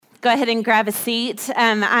Go ahead and grab a seat.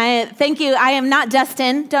 Thank you. I am not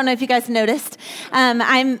Dustin. Don't know if you guys noticed.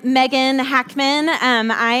 I'm Megan Hackman.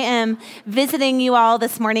 I am visiting you all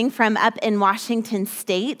this morning from up in Washington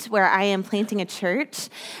State, where I am planting a church.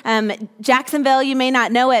 Jacksonville, you may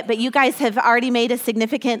not know it, but you guys have already made a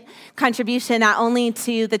significant contribution, not only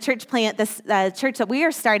to the church plant, this church that we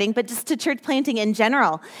are starting, but just to church planting in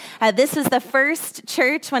general. This was the first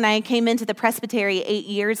church when I came into the presbytery 8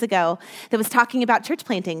 years ago that was talking about church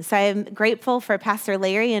planting. So I'm grateful for Pastor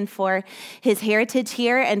Larry and for his heritage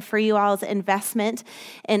here and for you all's investment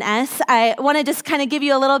in us. I want to just kind of give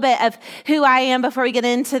you a little bit of who I am before we get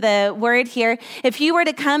into the word here. If you were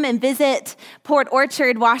to come and visit Port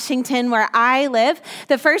Orchard, Washington, where I live,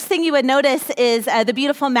 the first thing you would notice is the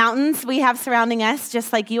beautiful mountains we have surrounding us,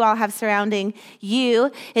 just like you all have surrounding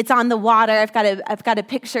you. It's on the water. I've got a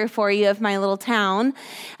picture for you of my little town.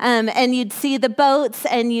 And you'd see the boats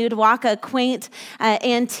and you'd walk a quaint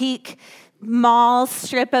antique mall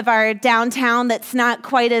strip of our downtown that's not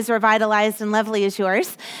quite as revitalized and lovely as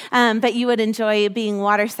yours, but you would enjoy being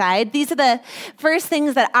waterside. These are the first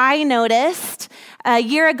things that I noticed a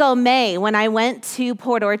year ago, May, when I went to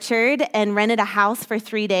Port Orchard and rented a house for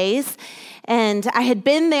 3 days. And I had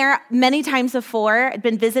been there many times before. I'd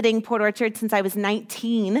been visiting Port Orchard since I was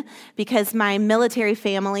 19 because my military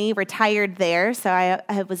family retired there, so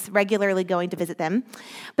I was regularly going to visit them.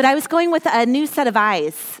 But I was going with a new set of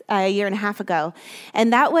eyes a year and a half ago,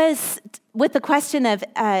 and that was with the question of,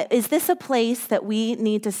 is this a place that we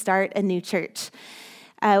need to start a new church?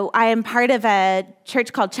 I am part of a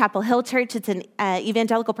church called Chapel Hill Church. It's an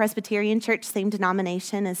evangelical Presbyterian church, same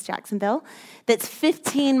denomination as Jacksonville, that's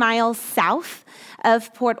 15 miles south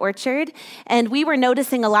of Port Orchard. And we were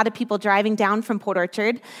noticing a lot of people driving down from Port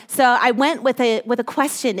Orchard. So I went with a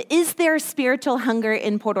question: is there spiritual hunger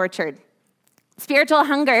in Port Orchard? Spiritual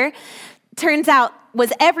hunger, turns out,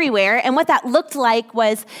 was everywhere. And what that looked like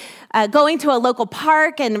was going to a local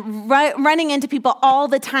park and running into people all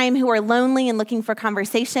the time who are lonely and looking for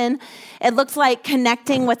conversation. It looked like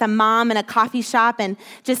connecting with a mom in a coffee shop and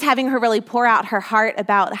just having her really pour out her heart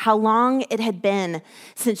about how long it had been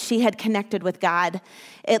since she had connected with God.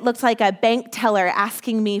 It looked like a bank teller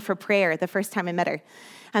asking me for prayer the first time I met her.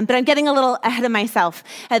 But I'm getting a little ahead of myself.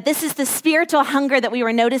 This is the spiritual hunger that we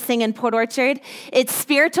were noticing in Port Orchard. It's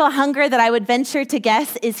spiritual hunger that I would venture to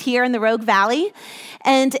guess is here in the Rogue Valley.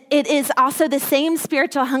 And it is also the same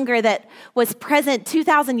spiritual hunger that was present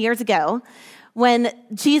 2,000 years ago when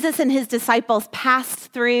Jesus and his disciples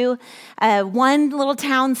passed through one little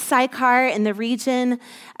town, Sychar, in the region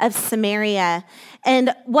of Samaria.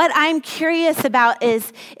 And what I'm curious about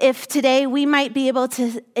is if today we might be able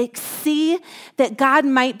to see that God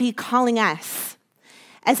might be calling us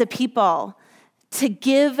as a people to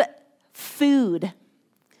give food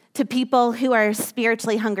to people who are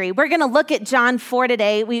spiritually hungry. We're going to look at John 4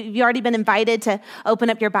 today. You've already been invited to open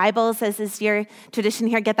up your Bibles, as is your tradition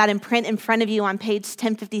here. Get that in print in front of you on page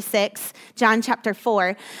 1056, John chapter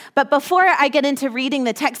 4. But before I get into reading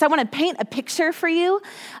the text, I want to paint a picture for you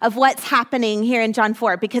of what's happening here in John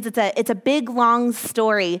 4, because it's a big, long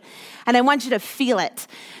story, and I want you to feel it.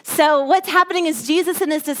 So what's happening is Jesus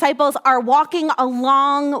and his disciples are walking a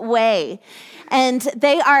long way. And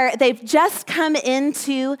they've just come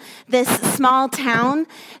into this small town.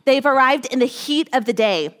 They've arrived in the heat of the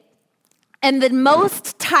day. And the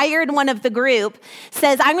most tired one of the group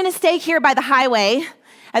says, I'm going to stay here by the highway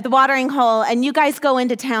at the watering hole, and you guys go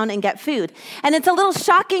into town and get food. And it's a little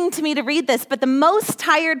shocking to me to read this, but the most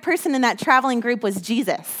tired person in that traveling group was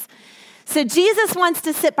Jesus. So Jesus wants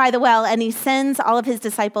to sit by the well, and he sends all of his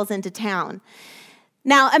disciples into town.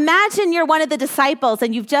 Now, imagine you're one of the disciples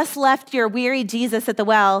and you've just left your weary Jesus at the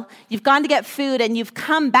well. You've gone to get food and you've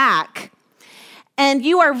come back. And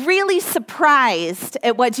you are really surprised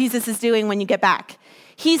at what Jesus is doing when you get back.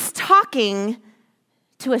 He's talking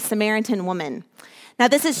to a Samaritan woman. Now,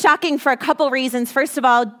 this is shocking for a couple reasons. First of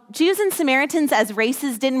all, Jews and Samaritans as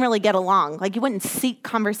races didn't really get along. Like, you wouldn't seek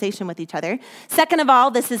conversation with each other. Second of all,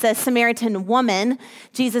 this is a Samaritan woman.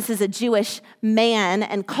 Jesus is a Jewish man,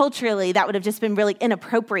 and culturally, that would have just been really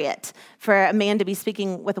inappropriate for a man to be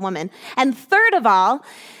speaking with a woman. And third of all,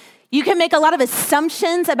 you can make a lot of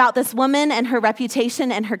assumptions about this woman and her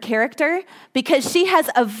reputation and her character because she has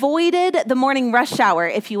avoided the morning rush hour,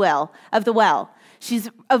 if you will, of the well.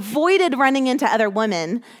 She's avoided running into other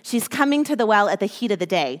women. She's coming to the well at the heat of the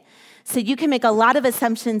day. So you can make a lot of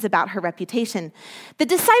assumptions about her reputation. The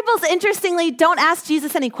disciples, interestingly, don't ask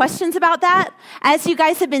Jesus any questions about that. As you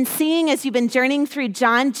guys have been seeing, as you've been journeying through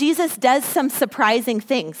John, Jesus does some surprising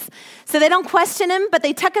things. So they don't question him, but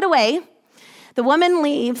they tuck it away. The woman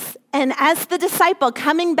leaves, and as the disciple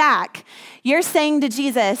coming back, you're saying to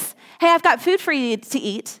Jesus, hey, I've got food for you to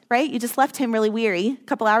eat, right? You just left him really weary a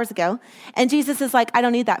couple hours ago. And Jesus is like, I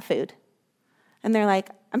don't need that food. And they're like,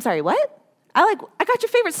 I'm sorry, what? I got your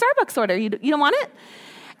favorite Starbucks order. You don't want it?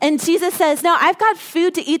 And Jesus says, no, I've got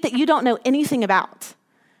food to eat that you don't know anything about.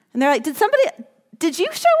 And they're like, did you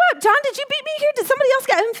show up? John, did you beat me here? Did somebody else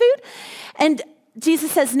get him food? And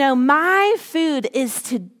Jesus says, no, my food is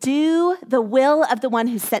to do the will of the one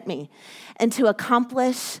who sent me and to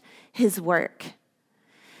accomplish his work.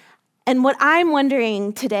 And what I'm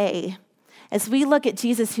wondering today, as we look at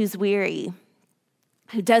Jesus who's weary,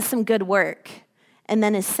 who does some good work, and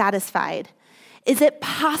then is satisfied, is it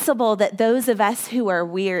possible that those of us who are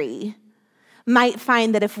weary might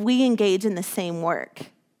find that if we engage in the same work,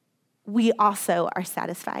 we also are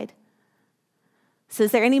satisfied? So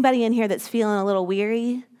is there anybody in here that's feeling a little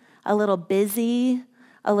weary, a little busy,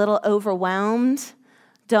 a little overwhelmed,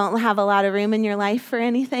 don't have a lot of room in your life for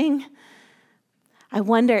anything? I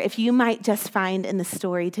wonder if you might just find in the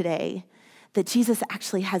story today that Jesus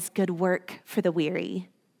actually has good work for the weary.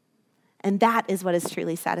 And that is what is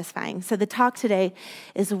truly satisfying. So the talk today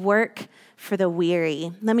is work for the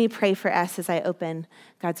weary. Let me pray for us as I open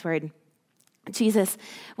God's word. Jesus,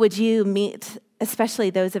 would you meet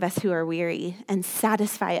especially those of us who are weary and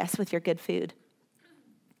satisfy us with your good food?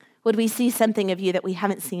 Would we see something of you that we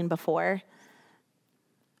haven't seen before?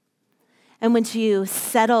 And would you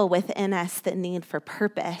settle within us the need for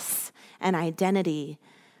purpose and identity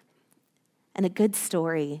and a good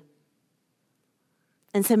story?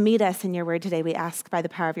 And so meet us in your word today, we ask by the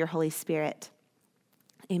power of your Holy Spirit.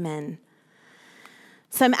 Amen.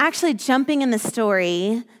 So I'm actually jumping in the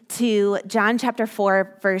story to John chapter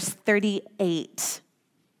 4, verse 38.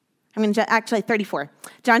 Actually 34.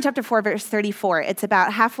 John chapter 4, verse 34. It's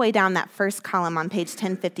about halfway down that first column on page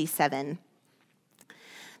 1057.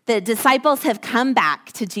 The disciples have come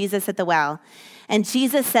back to Jesus at the well, and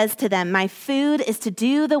Jesus says to them, my food is to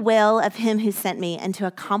do the will of him who sent me and to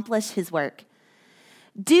accomplish his work.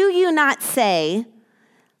 Do you not say,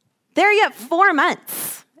 there are yet 4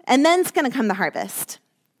 months, and then's going to come the harvest?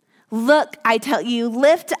 Look, I tell you,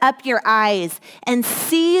 lift up your eyes and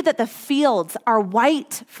see that the fields are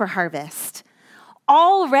white for harvest.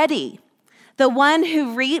 Already, the one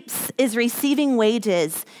who reaps is receiving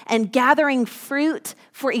wages and gathering fruit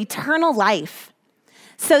for eternal life,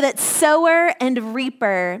 so that sower and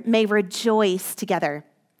reaper may rejoice together.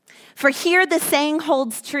 For here the saying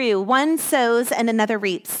holds true, one sows and another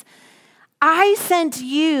reaps. I sent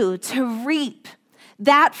you to reap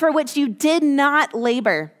that for which you did not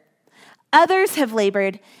labor. Others have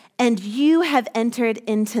labored, and you have entered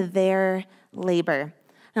into their labor.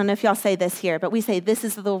 I don't know if y'all say this here, but we say, this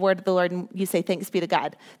is the word of the Lord, and you say, thanks be to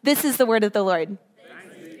God. This is the word of the Lord.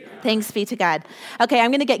 Thanks be to God. Okay,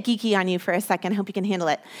 I'm going to get geeky on you for a second. I hope you can handle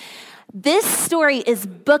it. This story is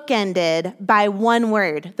bookended by one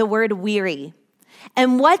word, the word weary.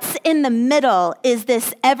 And what's in the middle is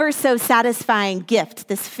this ever so satisfying gift,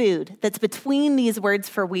 this food that's between these words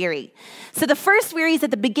for weary. So the first weary is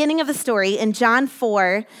at the beginning of the story in John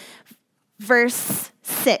 4, verse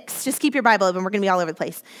 6. Just keep your Bible open. We're going to be all over the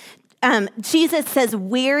place. Jesus says,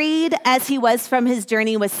 wearied as he was from his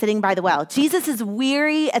journey, was sitting by the well. Jesus is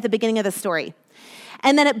weary at the beginning of the story.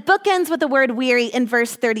 And then it bookends with the word weary in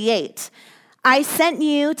verse 38. I sent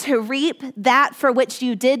you to reap that for which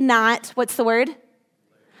you did not, what's the word?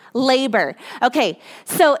 Labor. Okay,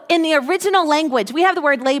 so in the original language, we have the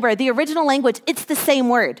word labor. The original language, it's the same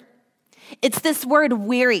word. It's this word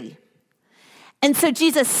weary. And so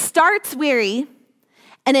Jesus starts weary,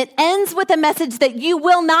 and it ends with a message that you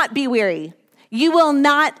will not be weary. You will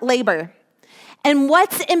not labor. And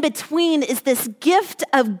what's in between is this gift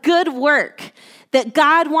of good work that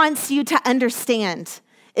God wants you to understand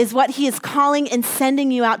is what he is calling and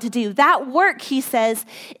sending you out to do. That work, he says,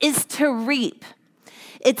 is to reap.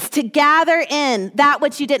 It's to gather in that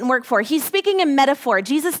which you didn't work for. He's speaking in metaphor.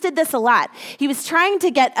 Jesus did this a lot. He was trying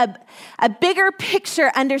to get a bigger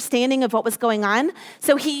picture understanding of what was going on.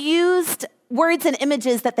 So he used words and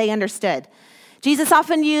images that they understood. Jesus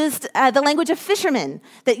often used the language of fishermen,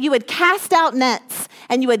 that you would cast out nets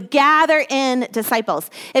and you would gather in disciples.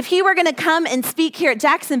 If he were going to come and speak here at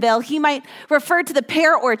Jacksonville, he might refer to the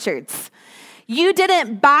pear orchards. You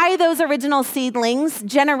didn't buy those original seedlings.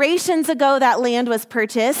 Generations ago, that land was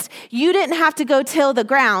purchased. You didn't have to go till the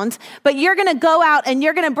ground, but you're going to go out and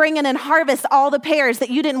you're going to bring in and harvest all the pears that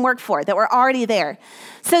you didn't work for, that were already there.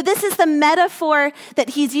 So this is the metaphor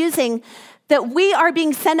that he's using, that we are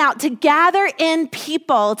being sent out to gather in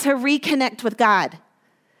people to reconnect with God.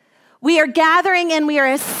 We are gathering in, we are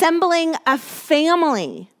assembling a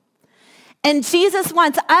family. And Jesus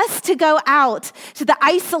wants us to go out to the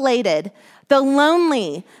isolated, the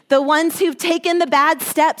lonely, the ones who've taken the bad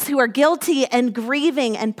steps, who are guilty and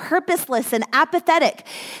grieving and purposeless and apathetic.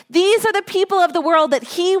 These are the people of the world that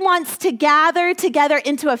he wants to gather together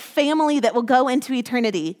into a family that will go into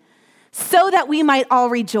eternity so that we might all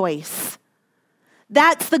rejoice.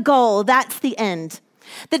 That's the goal. That's the end.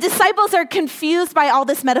 The disciples are confused by all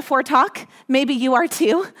this metaphor talk. Maybe you are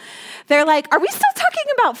too. They're like, are we still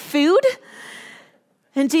talking about food?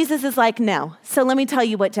 And Jesus is like, no. So let me tell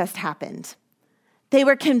you what just happened. They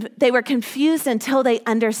were confused until they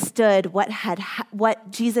understood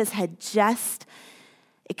what Jesus had just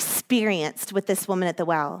experienced with this woman at the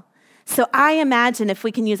well. So I imagine, if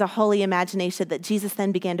we can use a holy imagination, that Jesus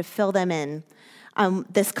then began to fill them in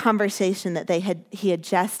this conversation that he had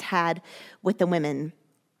just had with the woman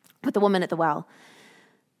at the well.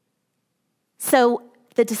 So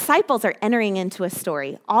the disciples are entering into a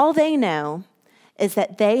story. All they know is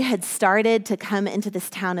that they had started to come into this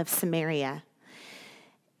town of Samaria.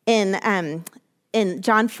 In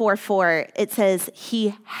John 4:4, it says,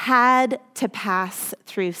 he had to pass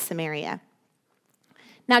through Samaria.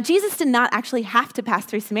 Now, Jesus did not actually have to pass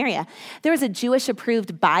through Samaria. There was a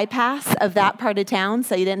Jewish-approved bypass of that part of town,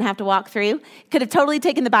 so you didn't have to walk through. He could have totally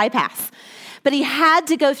taken the bypass. But he had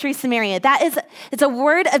to go through Samaria. It's a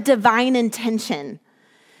word of divine intention.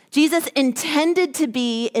 Jesus intended to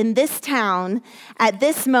be in this town at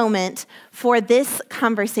this moment for this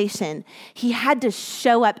conversation. He had to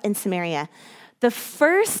show up in Samaria. The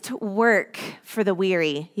first work for the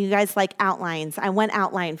weary, you guys like outlines. I went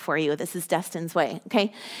outline for you. This is Dustin's way,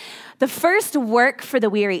 okay? The first work for the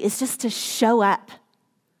weary is just to show up.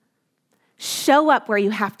 Show up where you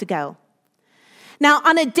have to go. Now,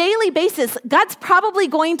 on a daily basis, God's probably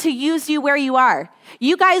going to use you where you are.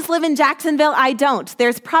 You guys live in Jacksonville, I don't.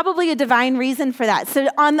 There's probably a divine reason for that. So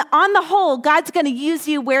on the whole, God's going to use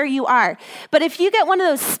you where you are. But if you get one of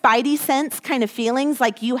those spidey sense kind of feelings,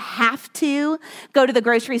 like you have to go to the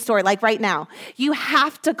grocery store, like right now, you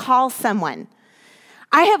have to call someone.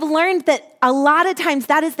 I have learned that a lot of times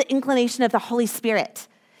that is the inclination of the Holy Spirit,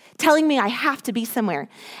 telling me I have to be somewhere.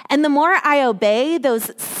 And the more I obey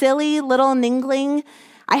those silly little niggling,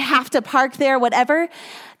 I have to park there, whatever,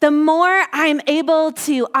 the more I'm able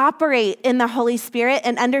to operate in the Holy Spirit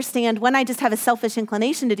and understand when I just have a selfish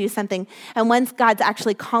inclination to do something and when God's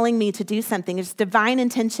actually calling me to do something. It's divine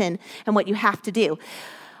intention and what you have to do.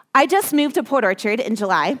 I just moved to Port Orchard in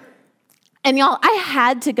July. And y'all, I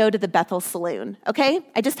had to go to the Bethel Saloon, okay?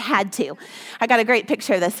 I just had to. I got a great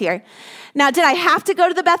picture of this here. Now, did I have to go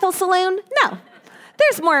to the Bethel Saloon? No.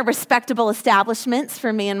 There's more respectable establishments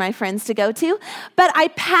for me and my friends to go to. But I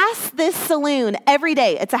pass this saloon every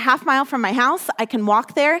day. It's a half mile from my house. I can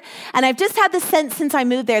walk there. And I've just had the sense since I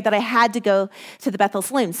moved there that I had to go to the Bethel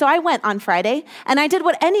Saloon. So I went on Friday, and I did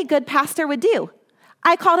what any good pastor would do.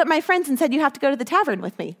 I called up my friends and said, you have to go to the tavern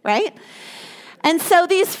with me, right? And so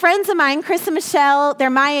these friends of mine, Chris and Michelle, they're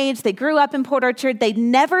my age. They grew up in Port Orchard. They'd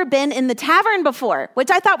never been in the tavern before, which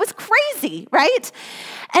I thought was crazy, right?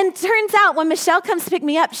 And turns out when Michelle comes to pick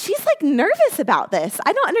me up, she's like nervous about this.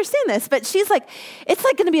 I don't understand this, but she's like, it's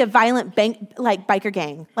like going to be a violent biker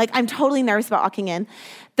gang. Like, I'm totally nervous about walking in.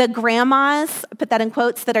 The grandmas, put that in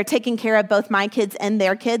quotes, that are taking care of both my kids and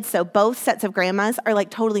their kids, so both sets of grandmas are like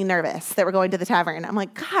totally nervous that we're going to the tavern. I'm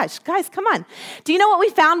like, gosh, guys, come on. Do you know what we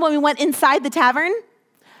found when we went inside the tavern?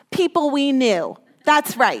 People we knew.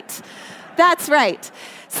 That's right. That's right.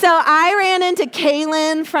 So I ran into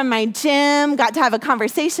Kaylin from my gym, got to have a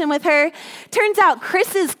conversation with her. Turns out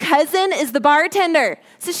Chris's cousin is the bartender,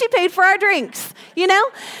 so she paid for our drinks, you know?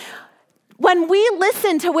 When we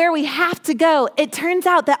listen to where we have to go, it turns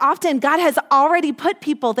out that often God has already put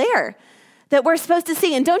people there that we're supposed to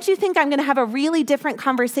see. And don't you think I'm going to have a really different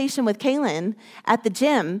conversation with Kaylin at the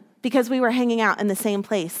gym because we were hanging out in the same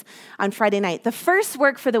place on Friday night? The first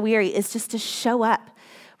work for the weary is just to show up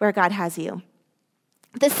where God has you.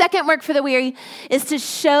 The second work for the weary is to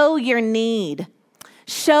show your need.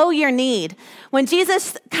 Show your need. When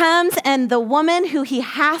Jesus comes and the woman who he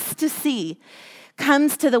has to see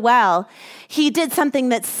comes to the well, he did something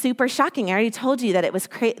that's super shocking. I already told you that it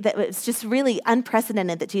was just really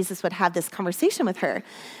unprecedented that Jesus would have this conversation with her.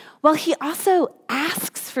 Well, he also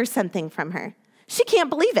asks for something from her. She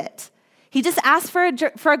can't believe it. He just asked for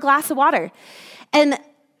a glass of water. And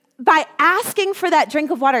by asking for that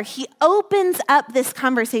drink of water, he opens up this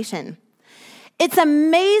conversation. It's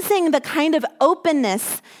amazing the kind of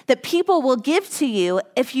openness that people will give to you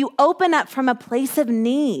if you open up from a place of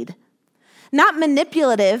need. Not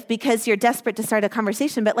manipulative because you're desperate to start a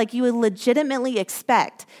conversation, but like you would legitimately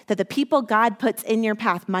expect that the people God puts in your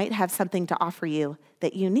path might have something to offer you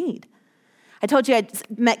that you need. I told you I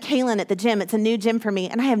met Kaylin at the gym. It's a new gym for me,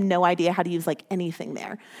 and I have no idea how to use like anything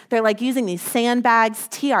there. They're like using these sandbags,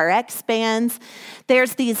 TRX bands.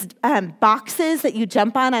 There's these boxes that you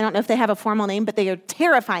jump on. I don't know if they have a formal name, but they are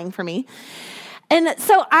terrifying for me. And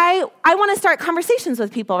so I want to start conversations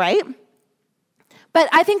with people, right? But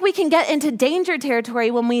I think we can get into danger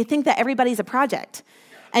territory when we think that everybody's a project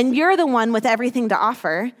and you're the one with everything to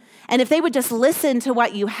offer. And if they would just listen to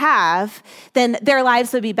what you have, then their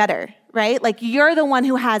lives would be better, right? Like you're the one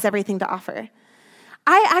who has everything to offer.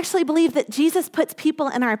 I actually believe that Jesus puts people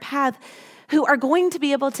in our path who are going to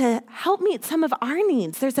be able to help meet some of our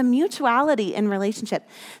needs. There's a mutuality in relationship.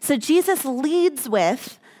 So Jesus leads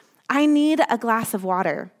with, I need a glass of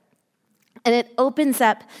water. And it opens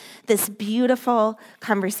up this beautiful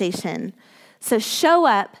conversation. So show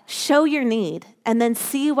up, show your need, and then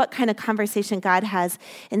see what kind of conversation God has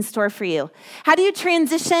in store for you. How do you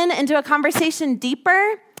transition into a conversation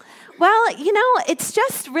deeper? Well, it's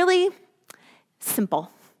just really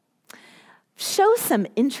simple. Show some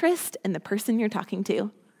interest in the person you're talking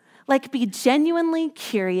to. Like be genuinely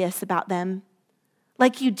curious about them.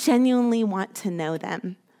 Like you genuinely want to know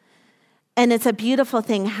them. And it's a beautiful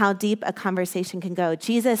thing how deep a conversation can go.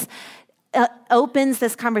 Jesus opens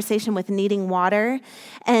this conversation with needing water,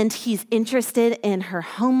 and he's interested in her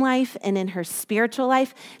home life and in her spiritual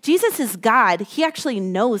life. Jesus is God. He actually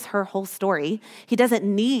knows her whole story. He doesn't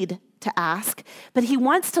need to ask, but he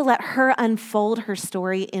wants to let her unfold her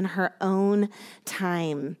story in her own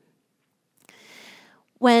time.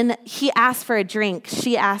 When he asks for a drink,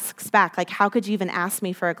 she asks back, like, how could you even ask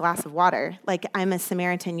me for a glass of water? Like, I'm a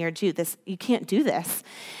Samaritan, you're a Jew. You can't do this.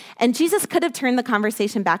 And Jesus could have turned the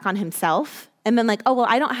conversation back on himself and been like, oh, well,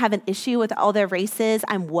 I don't have an issue with all their races.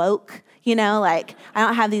 I'm woke, like, I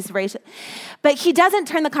don't have these races. But he doesn't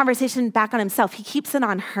turn the conversation back on himself. He keeps it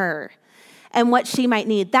on her and what she might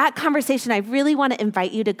need. That conversation, I really want to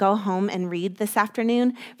invite you to go home and read this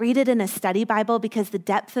afternoon. Read it in a study Bible because the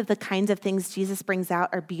depth of the kinds of things Jesus brings out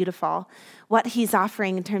are beautiful. What he's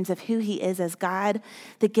offering in terms of who he is as God,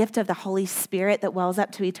 the gift of the Holy Spirit that wells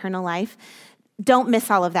up to eternal life. Don't miss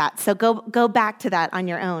all of that. So go back to that on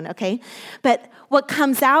your own, okay? But what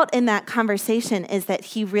comes out in that conversation is that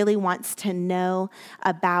he really wants to know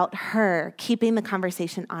about her, keeping the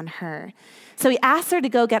conversation on her. So he asks her to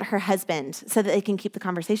go get her husband so that they can keep the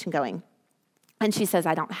conversation going. And she says,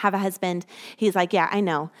 I don't have a husband. He's like, yeah, I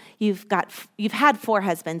know. You've had 4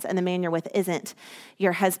 husbands, and the man you're with isn't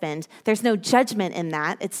your husband. There's no judgment in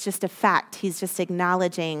that. It's just a fact. He's just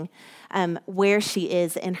acknowledging where she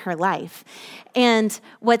is in her life. And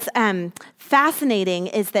what's fascinating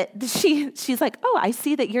is that she's like, oh, I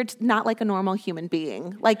see that you're not like a normal human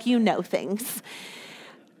being. Like, you know things.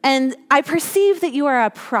 And I perceive that you are a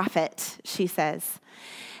prophet, she says.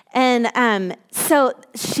 And so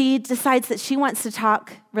she decides that she wants to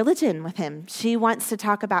talk religion with him. She wants to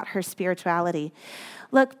talk about her spirituality.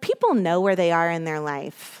 Look, people know where they are in their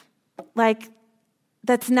life. Like,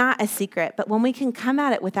 that's not a secret. But when we can come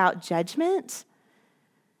at it without judgment,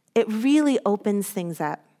 it really opens things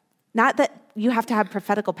up. Not that you have to have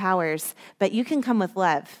prophetical powers, but you can come with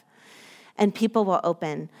love. And people will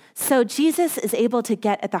open. So Jesus is able to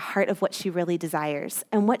get at the heart of what she really desires.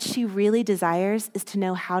 And what she really desires is to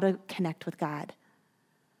know how to connect with God.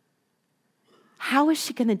 How is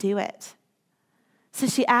she going to do it? So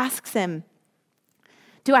she asks him,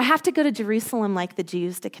 do I have to go to Jerusalem like the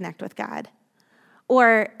Jews to connect with God?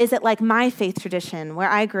 Or is it like my faith tradition where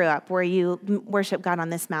I grew up, where you worship God on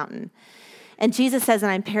this mountain? And Jesus says,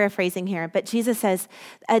 and I'm paraphrasing here, but Jesus says,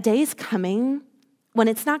 a day's coming when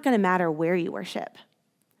it's not going to matter where you worship.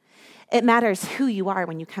 It matters who you are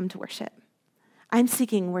when you come to worship. I'm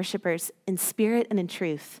seeking worshipers in spirit and in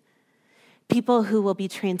truth, people who will be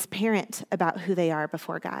transparent about who they are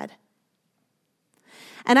before God.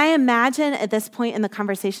 And I imagine at this point in the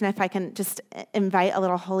conversation, if I can just invite a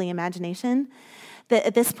little holy imagination, that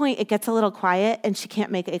at this point it gets a little quiet and she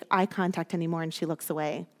can't make eye contact anymore and she looks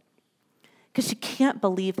away because she can't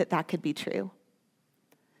believe that that could be true.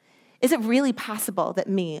 Is it really possible that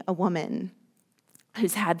me, a woman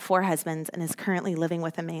who's had 4 husbands and is currently living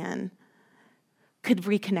with a man, could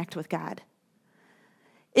reconnect with God?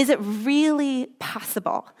 Is it really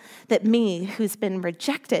possible that me, who's been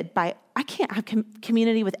rejected by, I can't have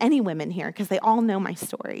community with any women here because they all know my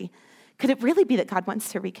story. Could it really be that God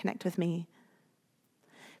wants to reconnect with me?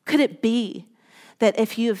 Could it be that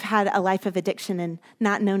if you've had a life of addiction and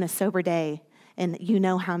not known a sober day, and you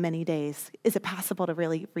know how many days, is it possible to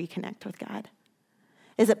really reconnect with God?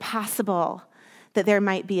 Is it possible that there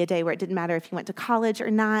might be a day where it didn't matter if you went to college or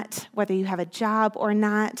not, whether you have a job or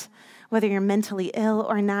not, whether you're mentally ill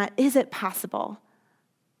or not? Is it possible?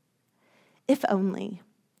 if only.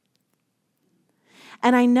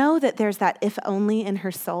 And I know that there's that if only in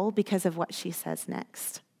her soul because of what she says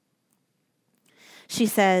next. She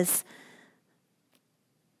says,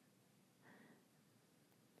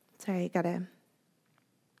 sorry, I gotta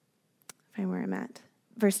find where I'm at.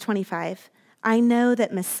 Verse 25, I know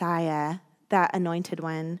that Messiah, that anointed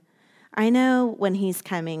one, I know when he's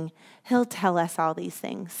coming, he'll tell us all these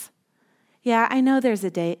things. Yeah, I know there's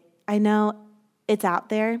a day. I know it's out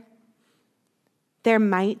there. There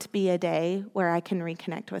might be a day where I can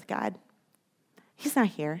reconnect with God. He's not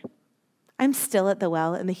here. I'm still at the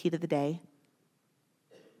well in the heat of the day.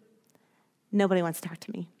 Nobody wants to talk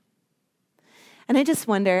to me. And I just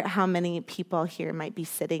wonder how many people here might be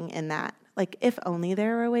sitting in that. Like, if only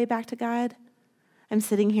there were a way back to God. I'm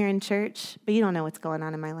sitting here in church, but you don't know what's going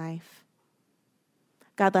on in my life.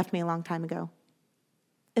 God left me a long time ago.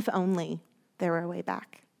 If only there were a way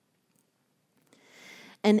back.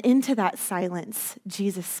 And into that silence,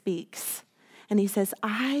 Jesus speaks. And he says,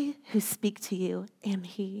 I who speak to you am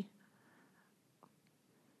he.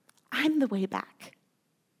 I'm the way back.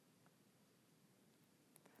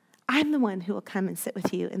 I'm the one who will come and sit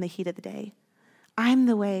with you in the heat of the day. I'm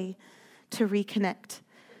the way to reconnect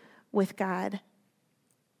with God.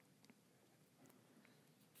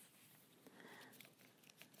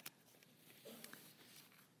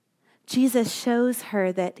 Jesus shows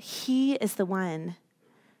her that he is the one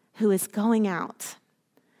who is going out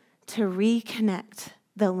to reconnect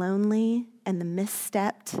the lonely and the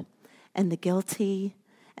misstepped and the guilty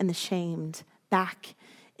and the shamed back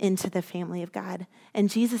into the family of God. And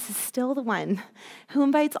Jesus is still the one who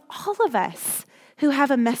invites all of us who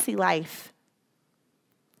have a messy life,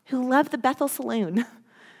 who love the Bethel Saloon.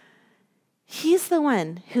 He's the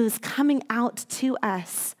one who's coming out to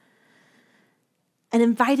us and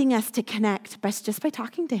inviting us to connect just by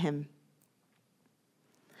talking to him.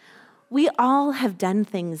 We all have done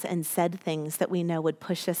things and said things that we know would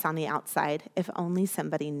push us on the outside if only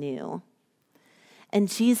somebody knew. And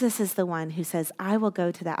Jesus is the one who says, I will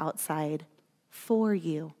go to the outside for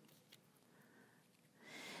you.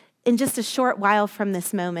 In just a short while from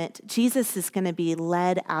this moment, Jesus is going to be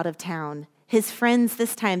led out of town. His friends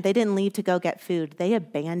this time, they didn't leave to go get food. They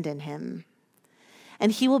abandoned him.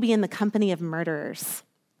 And he will be in the company of murderers.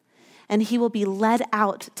 And he will be led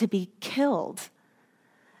out to be killed,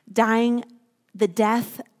 dying the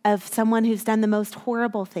death of someone who's done the most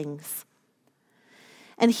horrible things.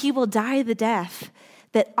 And he will die the death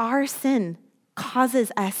that our sin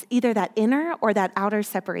causes us, either that inner or that outer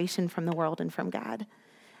separation from the world and from God.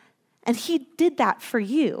 And he did that for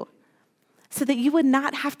you so that you would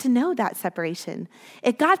not have to know that separation.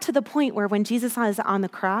 It got to the point where when Jesus was on the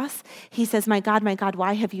cross, he says, my God,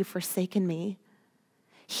 why have you forsaken me?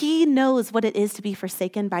 He knows what it is to be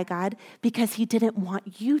forsaken by God because he didn't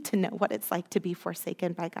want you to know what it's like to be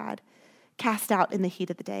forsaken by God, cast out in the heat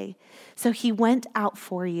of the day. So he went out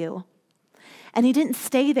for you. And he didn't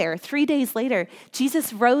stay there. 3 days later,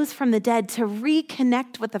 Jesus rose from the dead to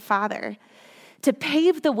reconnect with the Father, to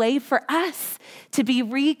pave the way for us to be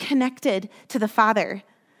reconnected to the Father,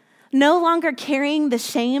 no longer carrying the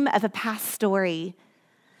shame of a past story,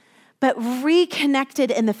 but reconnected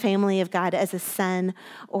in the family of God as a son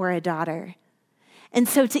or a daughter. And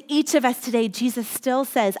so to each of us today, Jesus still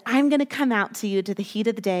says, I'm going to come out to you to the heat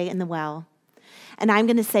of the day in the well. And I'm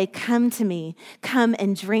going to say, come to me, come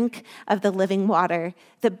and drink of the living water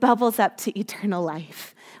that bubbles up to eternal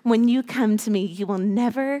life. When you come to me, you will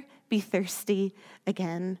never be thirsty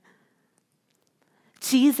again.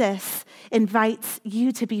 Jesus invites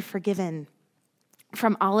you to be forgiven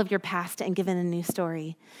from all of your past and given a new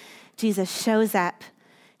story. Jesus shows up.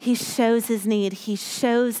 He shows his need. He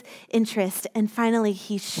shows interest. And finally,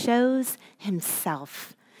 he shows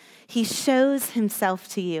himself. He shows himself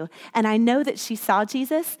to you. And I know that she saw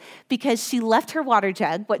Jesus because she left her water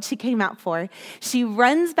jug, what she came out for. She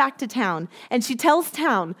runs back to town and she tells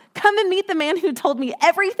town, come and meet the man who told me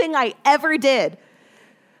everything I ever did.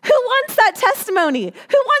 Who wants that testimony?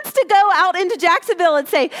 Who wants to go out into Jacksonville and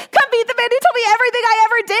say, come meet the man who told me everything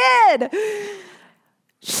I ever did?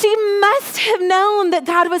 She must have known that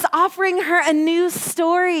God was offering her a new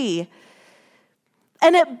story.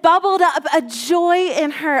 And it bubbled up a joy in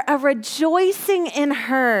her, a rejoicing in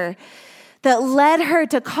her that led her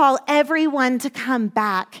to call everyone to come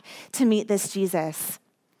back to meet this Jesus.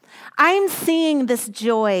 I'm seeing this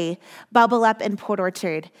joy bubble up in Port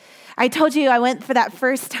Orchard. I told you I went for that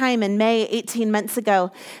first time in May 18 months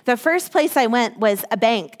ago. The first place I went was a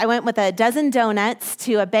bank. I went with a dozen donuts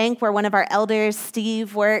to a bank where one of our elders,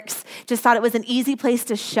 Steve, works. Just thought it was an easy place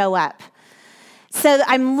to show up. So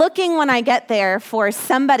I'm looking when I get there for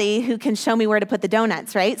somebody who can show me where to put the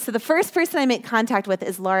donuts, right? So the first person I make contact with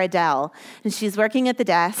is Laura Dell, and she's working at the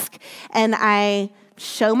desk, and I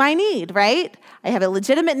show my need, right? I have a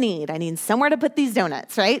legitimate need. I need somewhere to put these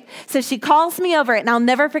donuts, right? So she calls me over, and I'll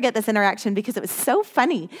never forget this interaction because it was so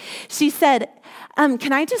funny. She said,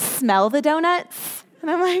 can I just smell the donuts? And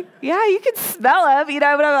I'm like, yeah, you could smell them,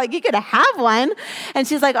 but I'm like, you could have one. And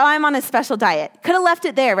she's like, oh, I'm on a special diet. Could have left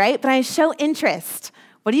it there, right? But I show interest.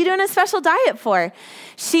 What are you doing a special diet for?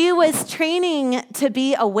 She was training to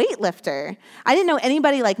be a weightlifter. I didn't know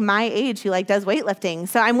anybody like my age who does weightlifting.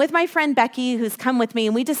 So I'm with my friend Becky, who's come with me,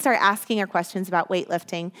 and we just start asking her questions about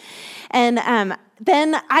weightlifting. And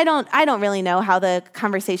then I don't really know how the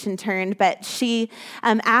conversation turned, but she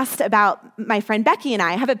asked about my friend Becky and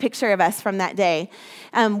I. I have a picture of us from that day.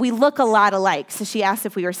 We look a lot alike, so she asked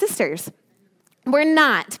if we were sisters. We're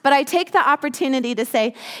not, but I take the opportunity to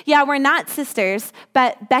say, yeah, we're not sisters,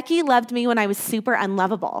 but Becky loved me when I was super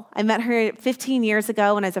unlovable. I met her 15 years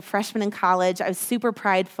ago when I was a freshman in college. I was super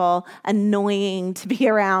prideful, annoying to be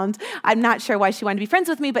around. I'm not sure why she wanted to be friends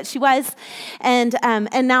with me, but she was. And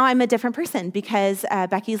now I'm a different person because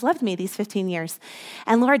Becky's loved me these 15 years.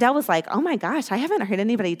 And Laura Dell was like, oh my gosh, I haven't heard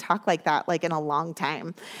anybody talk like that in a long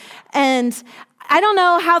time. And I don't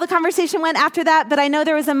know how the conversation went after that, but I know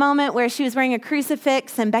there was a moment where she was wearing a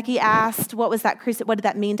crucifix, and Becky asked, what was that crucifix? What did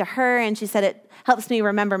that mean to her? And she said, it helps me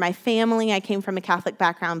remember my family. I came from a Catholic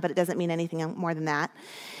background, but it doesn't mean anything more than that.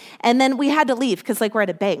 And then we had to leave because we're at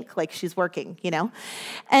a bank, she's working,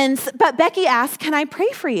 But Becky asked, can I pray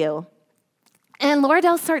for you? And Laura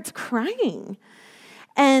Dell starts crying.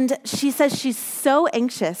 And she says she's so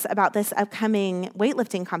anxious about this upcoming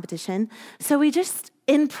weightlifting competition. So we just,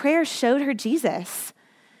 in prayer, showed her Jesus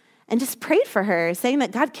and just prayed for her, saying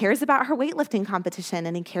that God cares about her weightlifting competition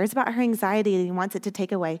and he cares about her anxiety and he wants it to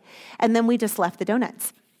take away. And then we just left the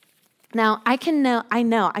donuts. Now, I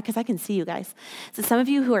know, because I can see you guys. So some of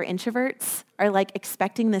you who are introverts are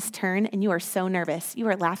expecting this turn and you are so nervous. You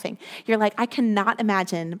are laughing. You're like, I cannot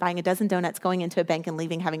imagine buying a dozen donuts, going into a bank and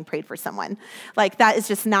leaving having prayed for someone. That is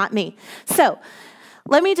just not me. So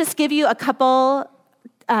let me just give you a couple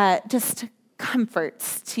just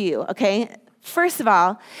comforts to you, okay? First of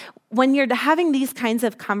all, when you're having these kinds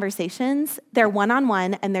of conversations, they're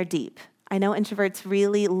one-on-one and they're deep. I know introverts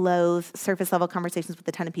really loathe surface-level conversations with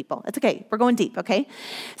a ton of people. It's okay. We're going deep, okay?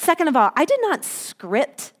 Second of all, I did not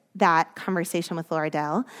script that conversation with Laura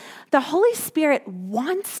Dell. The Holy Spirit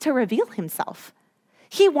wants to reveal himself.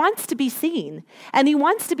 He wants to be seen, and he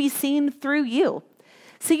wants to be seen through you.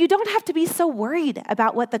 So you don't have to be so worried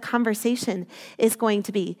about what the conversation is going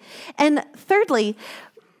to be. And thirdly,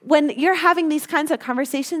 when you're having these kinds of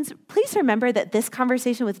conversations, please remember that this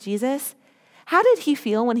conversation with Jesus, how did he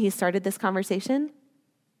feel when he started this conversation?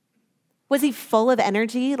 Was he full of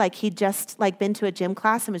energy, he'd just been to a gym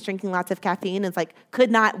class and was drinking lots of caffeine and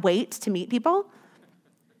could not wait to meet people?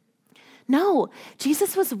 No,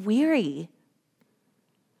 Jesus was weary.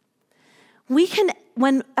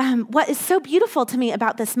 What is so beautiful to me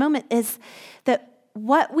about this moment is that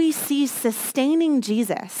what we see sustaining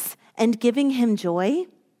Jesus and giving him joy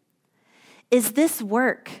is this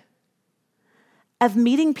work of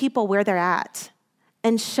meeting people where they're at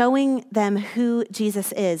and showing them who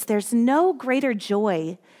Jesus is. There's no greater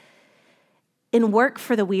joy in work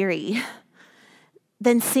for the weary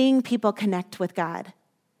than seeing people connect with God.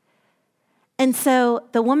 And so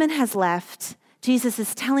the woman has left. Jesus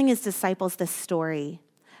is telling his disciples this story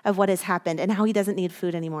of what has happened and how he doesn't need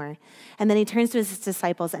food anymore. And then he turns to his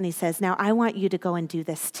disciples and he says, now I want you to go and do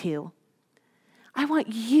this too. I want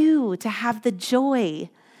you to have the joy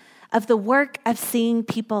of the work of seeing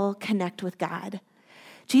people connect with God.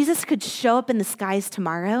 Jesus could show up in the skies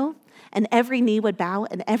tomorrow and every knee would bow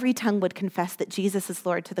and every tongue would confess that Jesus is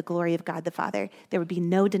Lord to the glory of God the Father. There would be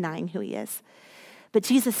no denying who he is. But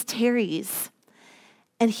Jesus tarries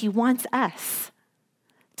and he wants us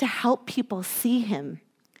to help people see him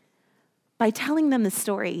by telling them the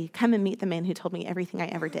story, come and meet the man who told me everything I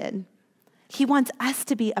ever did. He wants us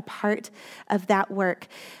to be a part of that work.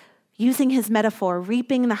 Using his metaphor,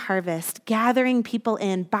 reaping the harvest, gathering people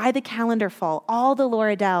in by the calendar full, all the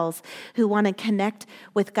Laura Dells who want to connect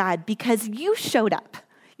with God because you showed up.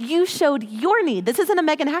 You showed your need. This isn't a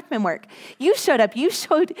Megan Hackman work. You showed up. You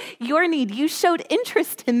showed your need. You showed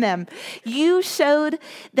interest in them. You showed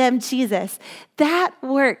them Jesus. That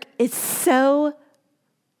work is so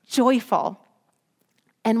joyful.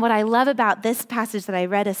 And what I love about this passage that I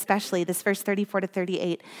read, especially this verse 34 to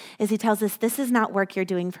 38, is he tells us this is not work you're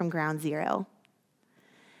doing from ground zero.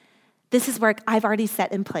 This is work I've already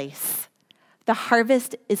set in place. The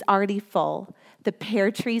harvest is already full. The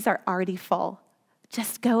pear trees are already full.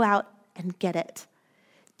 Just go out and get it.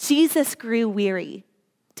 Jesus grew weary.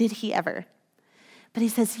 Did he ever? But he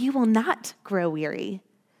says, you will not grow weary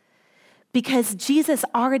because Jesus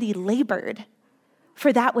already labored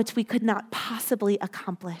for that which we could not possibly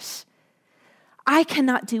accomplish. I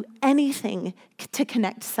cannot do anything to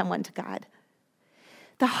connect someone to God.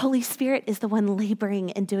 The Holy Spirit is the one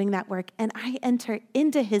laboring and doing that work, and I enter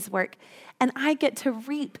into his work, and I get to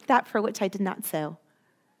reap that for which I did not sow.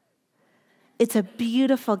 It's a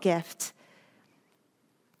beautiful gift.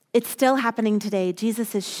 It's still happening today.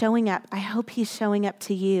 Jesus is showing up. I hope he's showing up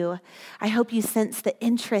to you. I hope you sense the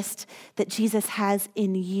interest that Jesus has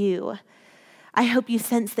in you. I hope you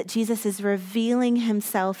sense that Jesus is revealing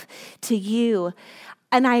himself to you.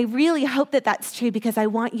 And I really hope that that's true because I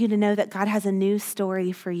want you to know that God has a new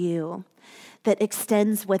story for you that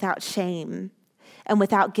extends without shame and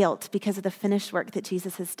without guilt because of the finished work that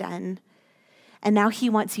Jesus has done. And now he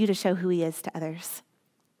wants you to show who he is to others.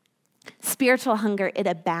 Spiritual hunger, it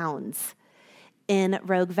abounds in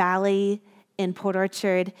Rogue Valley, in Port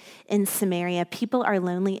Orchard, in Samaria. People are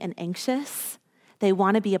lonely and anxious. They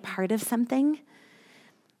want to be a part of something.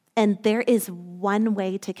 And there is one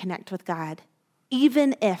way to connect with God,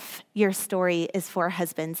 even if your story is for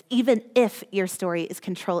husbands, even if your story is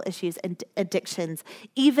control issues and addictions,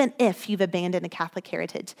 even if you've abandoned a Catholic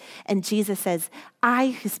heritage. And Jesus says, I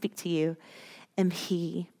who speak to you am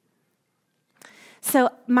he.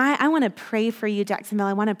 So I want to pray for you, Jacksonville.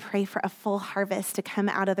 I want to pray for a full harvest to come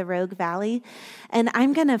out of the Rogue Valley. And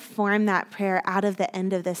I'm going to form that prayer out of the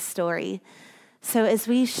end of this story. So as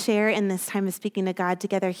we share in this time of speaking to God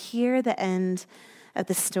together, hear the end of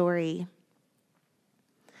the story.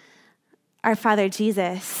 Our Father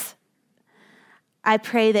Jesus, I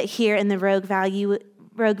pray that here in the Rogue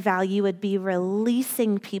Valley, you would be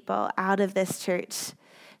releasing people out of this church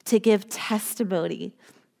to give testimony,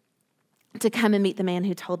 to come and meet the man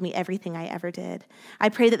who told me everything I ever did. I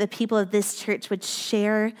pray that the people of this church would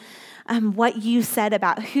share what you said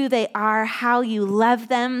about who they are, how you love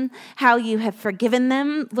them, how you have forgiven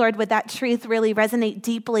them. Lord, would that truth really resonate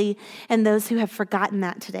deeply in those who have forgotten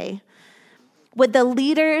that today? Would the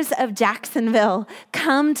leaders of Jacksonville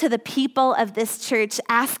come to the people of this church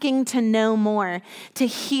asking to know more, to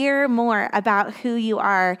hear more about who you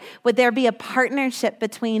are? Would there be a partnership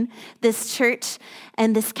between this church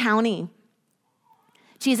and this county?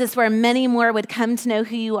 Jesus, where many more would come to know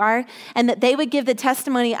who you are and that they would give the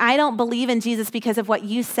testimony, I don't believe in Jesus because of what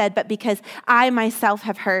you said, but because I myself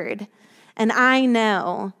have heard. And I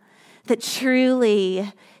know that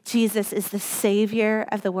truly Jesus is the Savior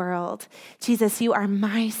of the world. Jesus, you are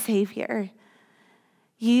my Savior.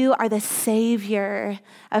 You are the Savior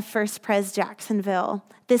of First Pres Jacksonville.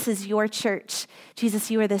 This is your church. Jesus,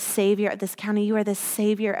 you are the Savior of this county. You are the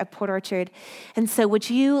Savior of Port Orchard. And so would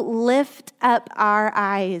you lift up our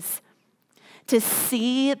eyes to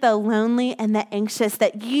see the lonely and the anxious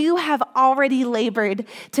that you have already labored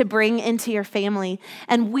to bring into your family.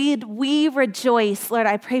 And we rejoice. Lord,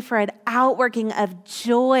 I pray for an outworking of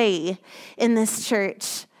joy in this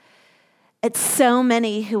church. It's so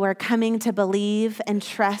many who are coming to believe and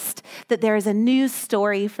trust that there is a new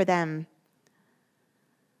story for them.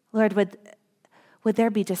 Lord, would there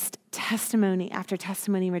be just testimony after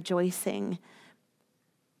testimony rejoicing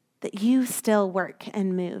that you still work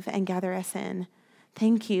and move and gather us in.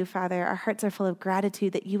 Thank you, Father. Our hearts are full of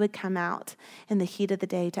gratitude that you would come out in the heat of the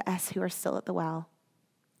day to us who are still at the well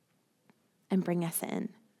and bring us in.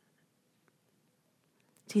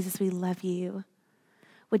 Jesus, we love you.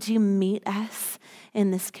 Would you meet us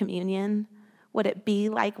in this communion? Would it be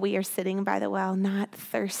like we are sitting by the well, not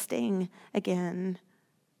thirsting again?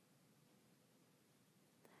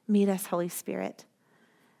 Meet us, Holy Spirit.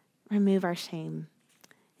 Remove our shame.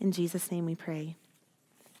 In Jesus' name we pray.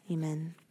 Amen.